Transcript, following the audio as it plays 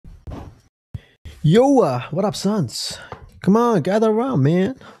Yo, what up, sons? Come on, gather around,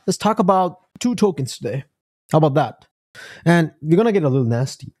 man. Let's talk about two tokens today. How about that? And we're gonna get a little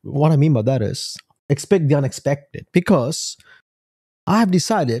nasty. What I mean by that is expect the unexpected because I have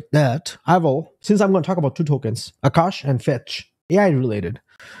decided that I will, since I'm gonna talk about two tokens, Akash and Fetch, AI related.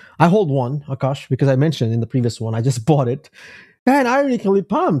 I hold one, Akash, because I mentioned in the previous one, I just bought it. And ironically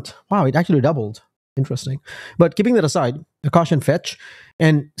pumped. Wow, it actually doubled. Interesting. But keeping that aside, Akash and Fetch,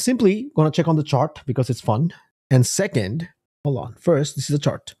 and simply gonna check on the chart because it's fun. And second, hold on. First, this is a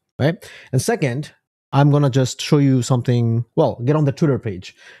chart, right? And second, I'm gonna just show you something. Well, get on the Twitter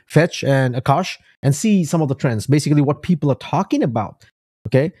page, Fetch and Akash, and see some of the trends. Basically, what people are talking about.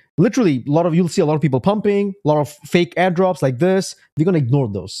 Okay, literally, you'll see a lot of people pumping, a lot of fake airdrops like this. We're gonna ignore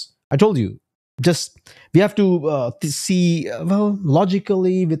those. I told you, just we have to see well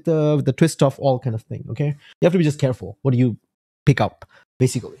logically with the twist of all kind of thing. Okay, you have to be just careful what do you pick up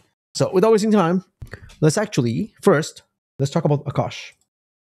basically. So without wasting time, let's talk about Akash.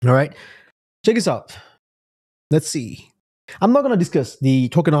 All right, check this out. Let's see. I'm not going to discuss the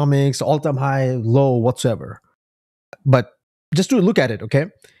tokenomics, all-time high, low, whatsoever, but just to look at it. Okay,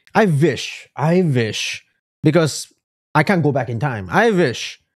 I wish because I can't go back in time. I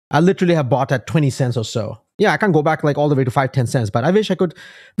wish I literally have bought at 20 cents or so. Yeah, I can't go back like all the way to 5, 10 cents, but I wish I could,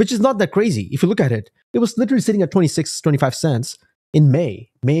 which is not that crazy. If you look at it, it was literally sitting at 26, 25 cents in May,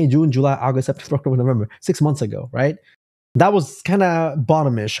 June, July, August, September, October, November, 6 months ago, right? That was kind of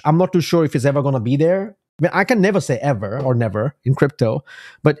bottomish. I'm not too sure if it's ever going to be there. I mean, I can never say ever or never in crypto,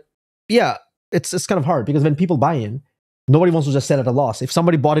 but yeah, it's kind of hard because when people buy in, nobody wants to just sell at a loss. If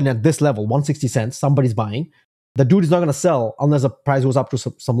somebody bought in at this level, 160 cents, somebody's buying. The dude is not going to sell unless the price goes up to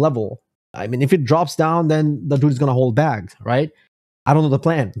some level. I mean, if it drops down, then the dude is going to hold back, right? I don't know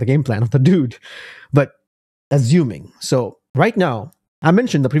the game plan of the dude, but assuming. So right now, I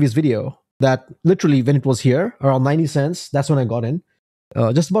mentioned in the previous video that literally when it was here around 90 cents, that's when I got in.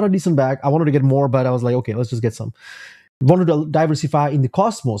 Just about a decent bag. I wanted to get more, but I was like, okay, let's just get some. Wanted to diversify in the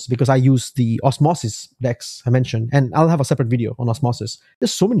Cosmos because I use the Osmosis DEX I mentioned, and I'll have a separate video on Osmosis.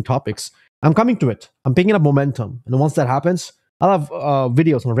 There's so many topics. I'm coming to it. I'm picking up momentum, and once that happens, I'll have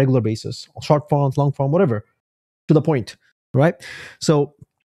videos on a regular basis, short forms, long form, whatever, to the point, right? So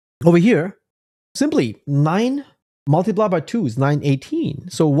over here, simply 9 multiplied by 2 is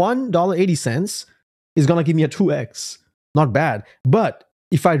 918. So $1.80 is gonna give me a 2x. Not bad, but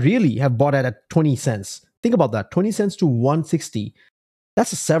if I really have bought it at 20 cents. Think about that, 20 cents to 160.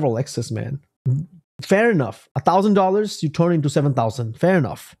 That's a several X's, man. Fair enough. $1,000 you turn into 7,000. Fair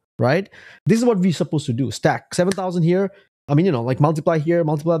enough, right? This is what we're supposed to do. Stack 7,000 here. I mean, like multiply here,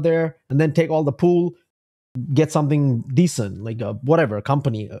 multiply there, and then take all the pool, get something decent, like a whatever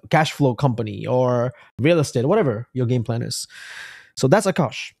company, a cash flow company, or real estate, whatever your game plan is. So that's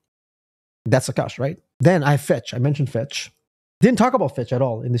Akash. That's Akash, right? Then I have Fetch. I mentioned Fetch. Didn't talk about Fetch at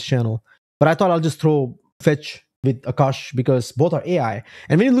all in this channel, but I thought I'll just throw Fetch with Akash because both are AI.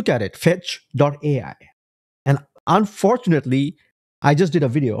 And when you look at it, fetch.ai. And unfortunately, I just did a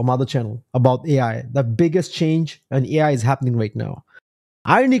video on my other channel about AI. The biggest change in AI is happening right now.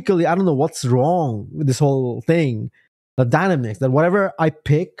 Ironically, I don't know what's wrong with this whole thing. The dynamics that whatever I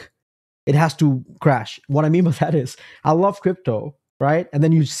pick, it has to crash. What I mean by that is I love crypto, right? And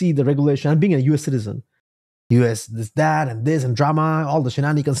then you see the regulation. I'm being a US citizen. US, that, and this, and drama, all the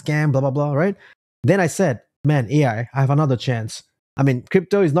shenanigans, scam, blah, blah, blah, right? Then I said, man, AI, I have another chance. I mean,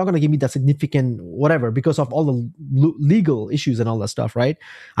 crypto is not going to give me that significant whatever because of all the legal issues and all that stuff, right?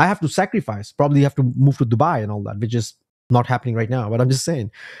 I have to sacrifice, probably have to move to Dubai and all that, which is not happening right now. But I'm just saying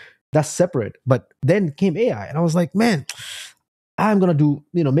that's separate. But then came AI, and I was like, man, I'm going to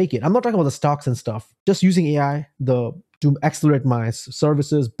make it. I'm not talking about the stocks and stuff, just using AI to accelerate my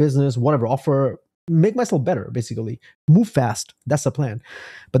services, business, whatever, offer, make myself better, basically. Move fast. That's the plan.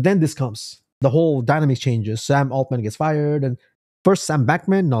 But then this comes. The whole dynamics changes. Sam Altman gets fired, and first Sam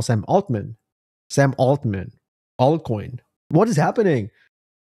Bankman, now Sam Altman. Sam Altman, altcoin. What is happening?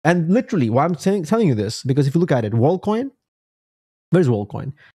 And literally, why I'm telling you this, because if you look at it, WorldCoin, where's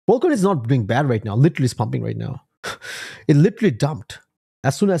WorldCoin? WorldCoin is not doing bad right now. Literally, it's pumping right now. It literally dumped.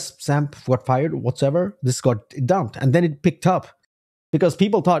 As soon as Sam got fired, whatsoever, this got dumped. And then it picked up because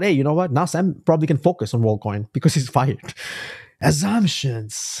people thought, hey, you know what? Now Sam probably can focus on WorldCoin because he's fired.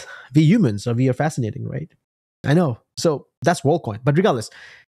 Assumptions. We humans are fascinating, right? I know. So that's WorldCoin. But regardless,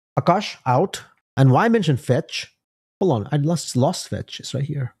 Akash out. And why mention Fetch? Hold on, I lost Fetch. It's right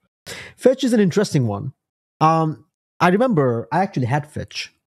here. Fetch is an interesting one. I remember I actually had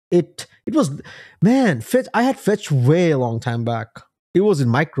Fetch. It was, man, Fetch. I had Fetch way a long time back. It was in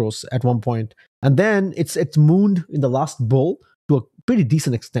micros at one point, and then it's mooned in the last bull to a pretty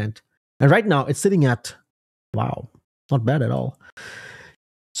decent extent. And right now it's sitting at, wow, not bad at all.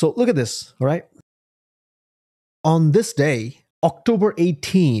 So look at this, all right? On this day, October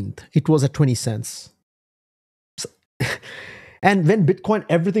 18th, it was at 20 cents. So, and when Bitcoin,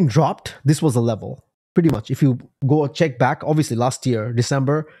 everything dropped, this was the level. Pretty much. If you go check back, obviously last year,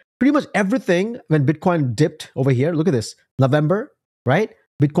 December, pretty much everything, when Bitcoin dipped over here, look at this, November, right?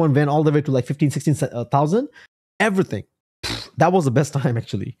 Bitcoin went all the way to like 15, 16,000. Everything. That was the best time,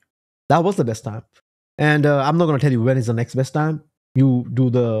 actually. That was the best time. And I'm not going to tell you when is the next best time. You do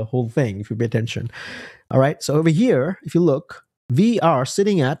the whole thing if you pay attention. All right. So over here, if you look, we are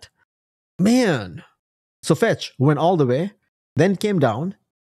sitting at, man. So Fetch went all the way, then came down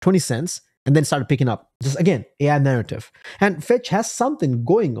 20 cents, and then started picking up. Just again, AI narrative. And Fetch has something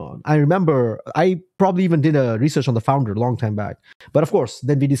going on. I remember I probably even did a research on the founder a long time back. But of course,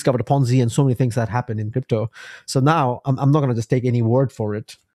 then we discovered Ponzi and so many things that happened in crypto. So now I'm not going to just take any word for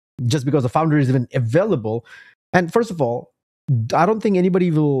it just because the founder is even available. And first of all, I don't think anybody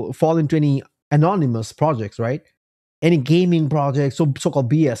will fall into any anonymous projects, right? Any gaming projects,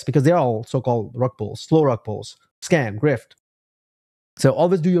 so-called BS, because they're all so-called rug pulls, slow rug pulls, scam, grift. So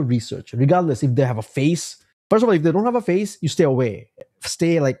always do your research, regardless if they have a face. First of all, if they don't have a face, you stay away.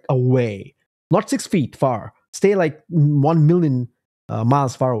 Stay like away, not 6 feet far. Stay like 1 million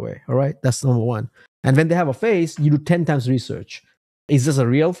miles far away. All right, that's number one. And when they have a face, you do 10 times research. Is this a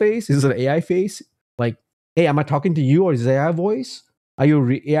real face? Is it an AI face? Like, hey, am I talking to you or is it AI voice? Are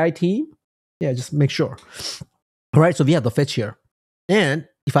you AI team? Yeah, just make sure. All right, so we have the Fetch here. And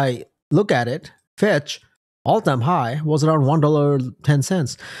if I look at it, Fetch, all-time high was around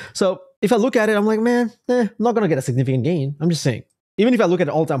 $1.10. So if I look at it, I'm like, man, I'm not going to get a significant gain. I'm just saying. Even if I look at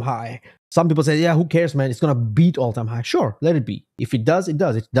all-time high, some people say, yeah, who cares, man? It's going to beat all-time high. Sure, let it be. If it does, it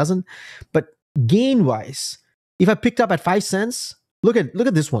does. If it doesn't. But gain-wise, if I picked up at 5 cents, look at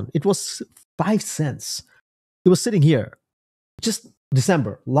this one. It was 5 cents. It was sitting here just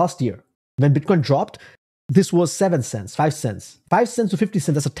December last year. When Bitcoin dropped, this was 7 cents, 5 cents. 5 cents to 50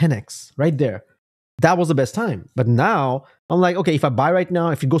 cents, that's a 10x right there. That was the best time. But now I'm like, okay, if I buy right now,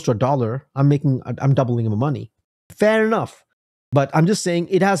 if it goes to $1, I'm doubling my money. Fair enough. But I'm just saying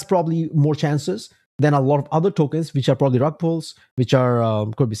it has probably more chances than a lot of other tokens, which are probably rug pulls, which are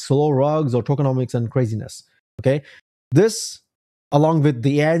could be slow rugs or tokenomics and craziness. Okay. This, along with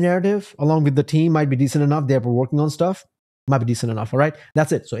the AI narrative, along with the team, might be decent enough. They're working on stuff, might be decent enough. All right.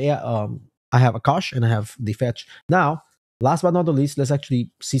 That's it. So yeah, I have Akash and I have the Fetch. Now, last but not the least, let's actually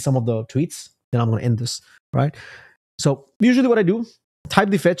see some of the tweets. Then I'm going to end this, right? So usually what I do, type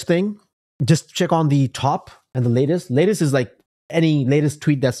the Fetch thing, just check on the top and the latest. Latest is like any latest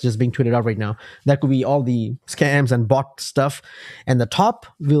tweet that's just being tweeted out right now. That could be all the scams and bot stuff. And the top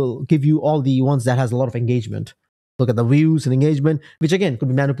will give you all the ones that has a lot of engagement. Look at the views and engagement, which again could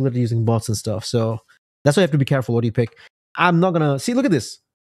be manipulated using bots and stuff. So that's why you have to be careful what you pick. I'm not going to see, look at this.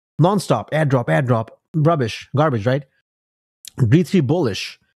 Non-stop, airdrop, rubbish, garbage, right? Breathe free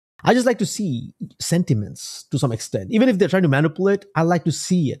bullish. I just like to see sentiments to some extent. Even if they're trying to manipulate, I like to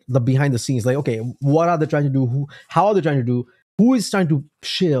see it, the behind the scenes. Like, okay, what are they trying to do? How are they trying to do? Who is trying to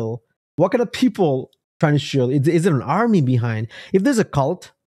shill? What kind of people trying to shill? Is there an army behind? If there's a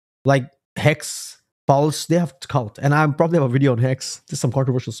cult, like Hex, Pulse, they have cult. And I probably have a video on Hex. There's some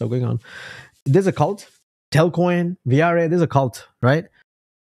controversial stuff going on. There's a cult. Telcoin, VRA, there's a cult, right?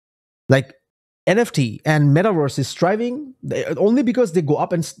 Like NFT and metaverse is striving only because they go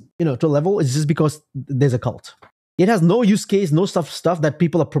up and to a level. It's just because there's a cult. It has no use case, no stuff that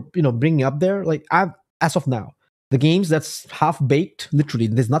people are bringing up there. Like as of now, the games that's half baked. Literally,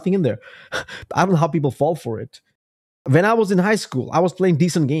 there's nothing in there. I don't know how people fall for it. When I was in high school, I was playing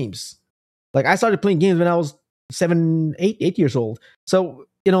decent games. Like I started playing games when I was 8 years old. So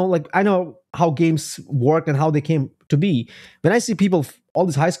like I know how games work and how they came to be. When I see people, all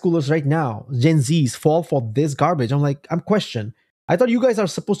these high schoolers right now, Gen Zs, fall for this garbage, I'm questioned. I thought you guys are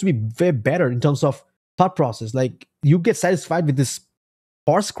supposed to be way better in terms of thought process. Like you get satisfied with this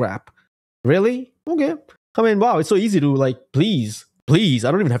horse crap. Really? Okay. I mean, wow, it's so easy to like, please.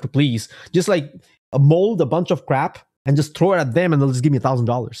 I don't even have to please. Just like mold a bunch of crap and just throw it at them and they'll just give me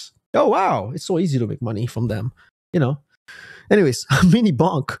 $1,000. Oh, wow. It's so easy to make money from them. Anyways, mini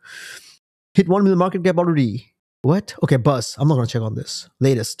bonk hit 1 million market cap already. What? Okay, Buzz. I'm not going to check on this.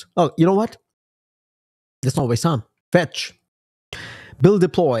 Latest. Oh, you know what? Let's not waste time. Fetch. Build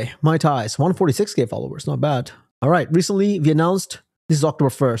deploy. My ties. 146K followers. Not bad. All right. Recently, we announced, this is October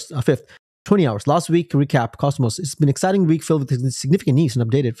 5th, 20 hours. Last week, recap, Cosmos. It's been an exciting week filled with significant news and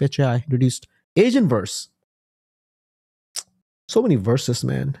updated. Fetch AI introduced Agent Verse. So many verses,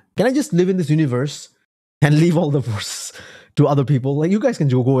 man. Can I just live in this universe and leave all the verses? to other people. Like, you guys can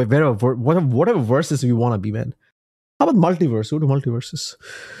go whatever verses you want to be, man. How about multiverse? Go to multiverses.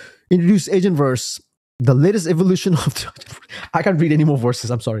 Introduce agent verse, the latest evolution of the. I can't read any more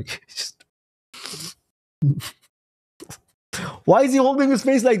verses. I'm sorry. Just... Why is he holding his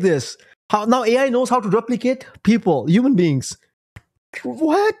face like this? How now AI knows how to replicate people, human beings.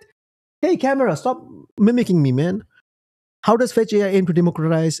 What? Hey, camera, stop mimicking me, man. How does Fetch AI aim to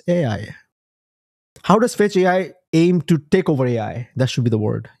democratize AI? How does Fetch AI aim to take over AI? That should be the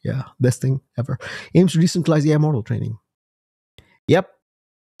word. Yeah, best thing ever. Aims to decentralize AI model training. Yep.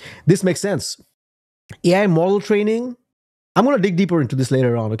 This makes sense. AI model training. I'm going to dig deeper into this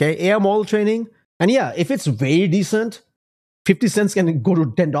later on, okay? AI model training. And yeah, if it's very decent, 50 cents can go to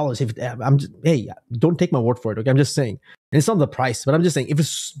 $10. If I'm just, hey, don't take my word for it, okay? I'm just saying. And it's not the price, but I'm just saying, if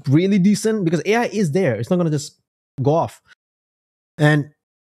it's really decent, because AI is there, it's not going to just go off. And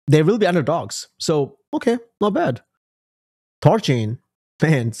there will be underdogs. So, okay, not bad. Thorchain,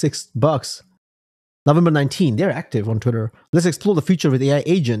 man, $6. November 19, they're active on Twitter. Let's explore the future with AI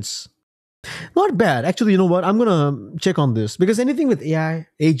agents. Not bad. Actually, you know what? I'm going to check on this because anything with AI,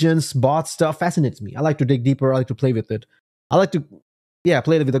 agents, bots, stuff fascinates me. I like to dig deeper. I like to play with it. I like to,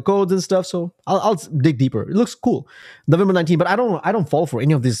 play with the codes and stuff. So I'll dig deeper. It looks cool. November 19, but I don't fall for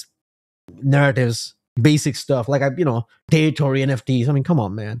any of these narratives, basic stuff like territory NFTs. I mean, come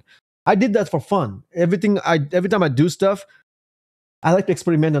on, man. I did that for fun. Every time I do stuff, I like to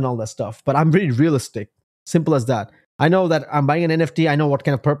experiment and all that stuff. But I'm very realistic. Simple as that. I know that I'm buying an NFT. I know what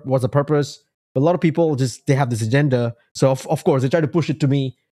kind of what's the purpose. But a lot of people they have this agenda. So of course they try to push it to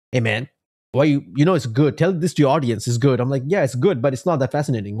me. Hey man, why you know it's good? Tell this to your audience. It's good. I'm like, yeah, it's good, but it's not that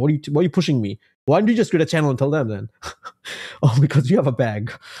fascinating. Why are you pushing me? Why don't you just create a channel and tell them then? Oh, because you have a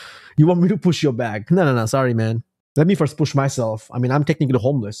bag. You want me to push your bag? No. Sorry, man. Let me first push myself. I mean, I'm technically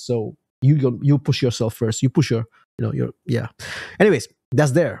homeless, so you push yourself first. You push yeah. Anyways,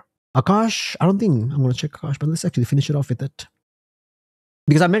 that's there. Akash, I don't think I'm going to check Akash, but let's actually finish it off with it.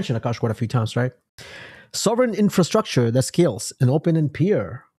 Because I mentioned Akash quite a few times, right? Sovereign infrastructure that scales and open and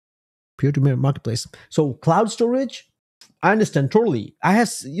peer-to-peer marketplace. So cloud storage, I understand totally. I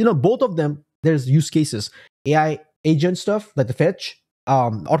have, both of them, there's use cases. AI agent stuff, like the Fetch,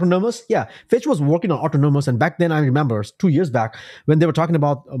 autonomous. Yeah, Fetch was working on autonomous, and back then I remember 2 years back when they were talking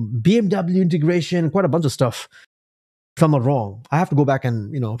about BMW integration, quite a bunch of stuff. If I'm not wrong, I have to go back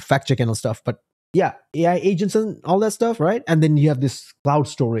and fact check and all stuff. But yeah, AI agents and all that stuff, right? And then you have this cloud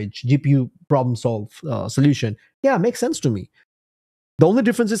storage, GPU problem solve solution. Yeah, makes sense to me. The only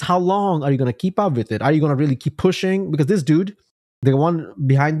difference is how long are you going to keep up with it? Are you going to really keep pushing? Because this dude, the one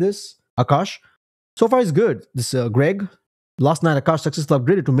behind this, Akash, so far is good. This Greg, last night Akash successfully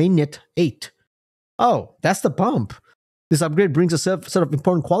upgraded to mainnet 8. Oh, that's the pump. This upgrade brings a set of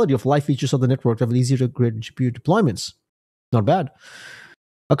important quality of life features of the network that will easier to upgrade GPU deployments. Not bad.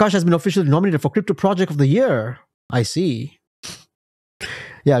 Akash has been officially nominated for Crypto Project of the Year. I see.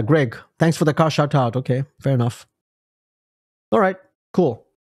 Yeah, Greg, thanks for the Akash shout out. Okay, fair enough. All right, cool.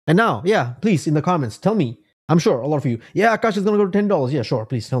 And now, yeah, please, in the comments, tell me. I'm sure a lot of you, yeah, Akash is going to go to $10. Yeah, sure,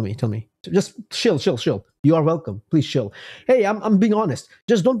 please tell me. Just chill. You are welcome. Please chill. Hey, I'm being honest.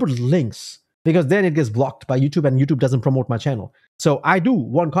 Just don't put links because then it gets blocked by YouTube and YouTube doesn't promote my channel. So I do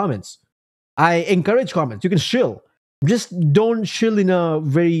want comments. I encourage comments. You can chill. Just don't chill in a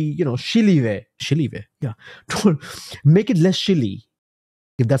very, shilly way. Shilly way, yeah. Don't make it less chilly,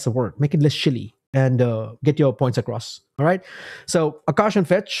 if that's a word. Make it less chilly and get your points across. All right. So Akash and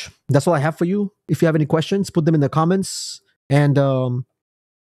Fetch, that's all I have for you. If you have any questions, put them in the comments. And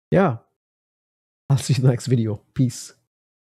yeah, I'll see you in the next video. Peace.